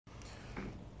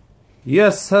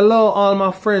Yes, hello all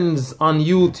my friends on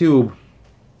YouTube.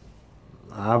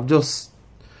 I've just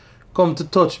come to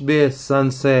touch base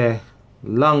and say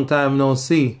long time no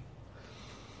see.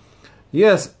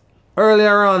 Yes,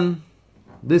 earlier on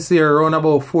this year, around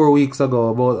about 4 weeks ago,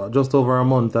 about just over a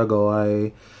month ago,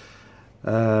 I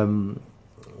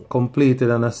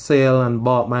completed a sale and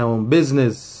bought my own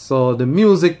business. So the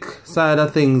music side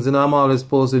of things, I'm always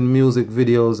posting music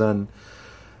videos and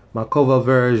my cover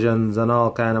versions and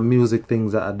all kind of music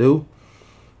things that I do.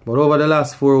 But over the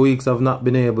last 4 weeks, I've not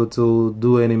been able to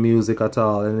do any music at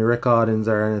all, any recordings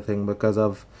or anything, because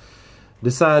I've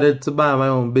decided to buy my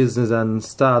own business and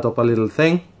start up a little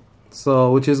thing.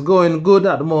 So, which is going good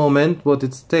at the moment, but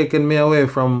it's taken me away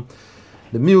from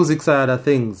the music side of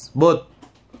things. But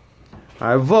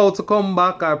I vow to come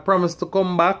back. I promise to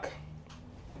come back.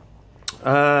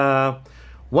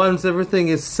 Once everything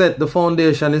is set, the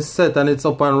foundation is set and it's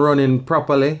up and running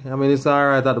properly. I mean, it's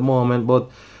alright at the moment, but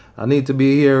I need to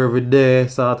be here every day,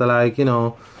 sort of like,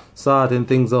 sorting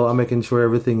things out and making sure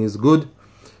everything is good.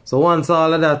 So once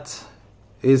all of that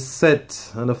is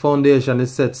set and the foundation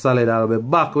is set solid, I'll be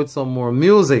back with some more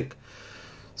music.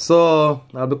 So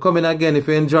I'll be coming again. If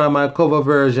you enjoy my cover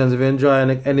versions, if you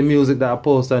enjoy any music that I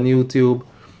post on YouTube,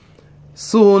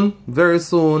 soon, very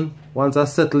soon, once I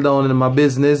settle down in my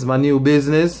business, my new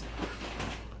business,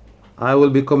 I will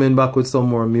be coming back with some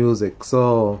more music.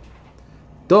 So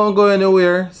don't go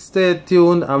anywhere, stay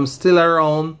tuned. I'm still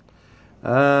around.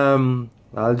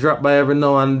 I'll drop by every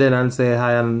now and then and say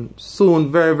hi, and soon,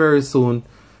 very very soon,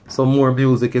 some more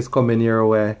music is coming your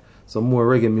way. Some more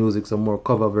reggae music, some more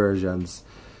cover versions.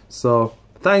 So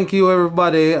thank you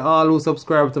everybody, all who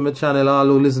subscribe to my channel, all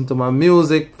who listen to my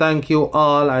music. Thank you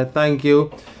all. I thank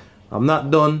you. I'm not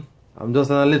done. I'm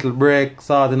just on a little break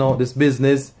sorting out this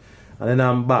business, and then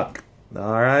I'm back.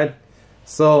 Alright,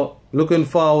 so looking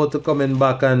forward to coming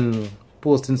back and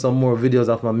posting some more videos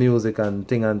of my music and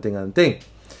thing.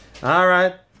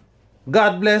 Alright,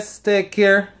 God bless, take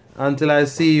care until I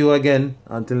see you again.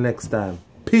 Until next time,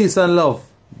 peace and love,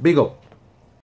 big up.